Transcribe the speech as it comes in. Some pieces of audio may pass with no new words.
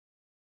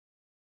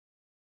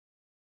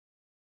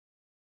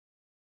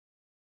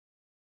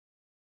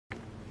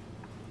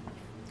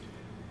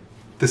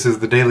This is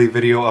the daily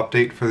video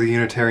update for the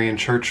Unitarian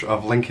Church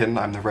of Lincoln.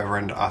 I'm the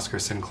Reverend Oscar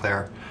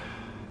Sinclair.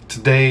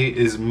 Today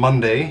is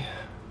Monday,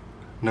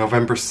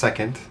 November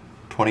 2nd,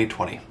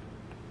 2020.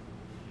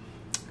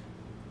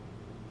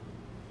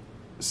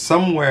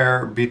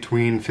 Somewhere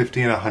between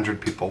 50 and 100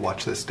 people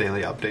watch this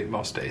daily update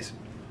most days.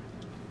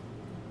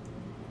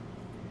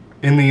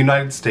 In the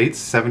United States,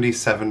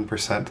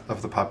 77%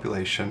 of the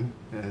population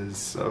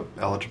is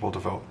eligible to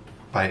vote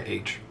by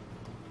age.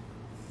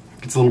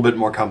 It's a little bit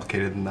more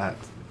complicated than that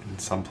in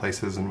some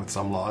places and with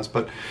some laws,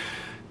 but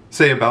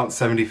say about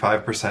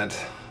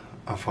 75%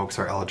 of folks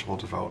are eligible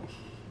to vote.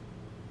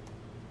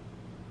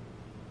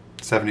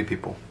 70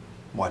 people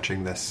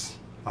watching this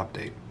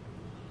update.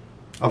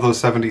 Of those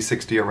 70,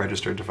 60 are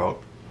registered to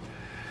vote.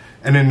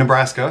 And in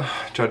Nebraska,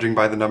 judging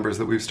by the numbers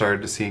that we've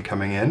started to see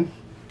coming in,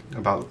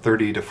 about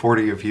 30 to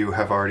 40 of you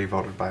have already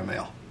voted by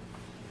mail.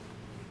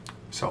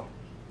 So,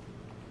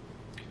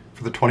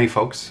 for the 20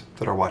 folks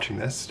that are watching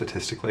this,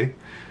 statistically,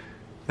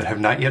 that have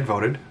not yet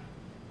voted,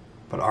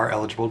 but are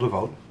eligible to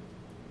vote,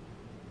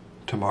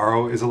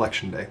 tomorrow is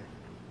Election Day.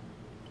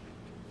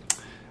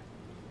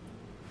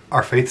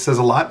 Our faith says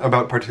a lot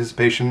about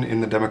participation in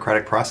the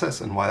democratic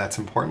process and why that's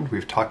important.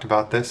 We've talked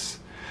about this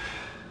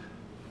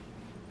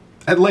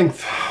at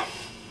length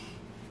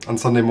on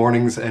Sunday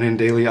mornings and in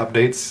daily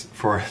updates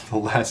for the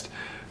last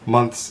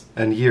months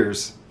and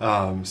years,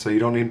 so you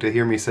don't need to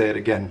hear me say it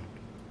again.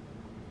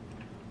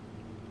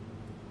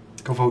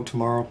 Go vote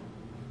tomorrow.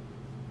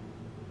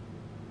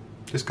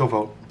 Just go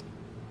vote.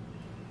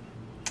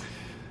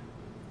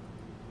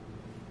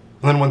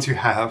 And then once you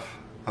have,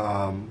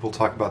 we'll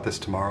talk about this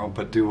tomorrow,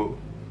 but do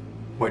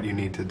what you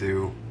need to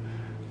do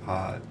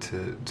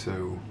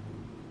to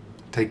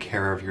take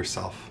care of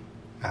yourself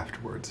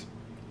afterwards.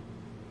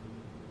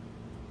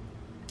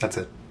 That's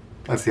it.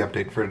 That's the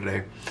update for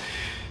today.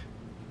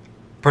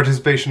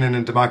 Participation in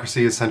a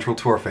democracy is central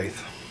to our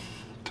faith.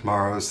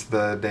 Tomorrow's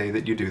the day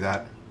that you do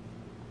that.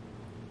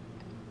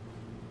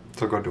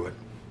 So go do it.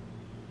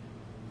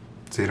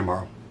 See you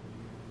tomorrow.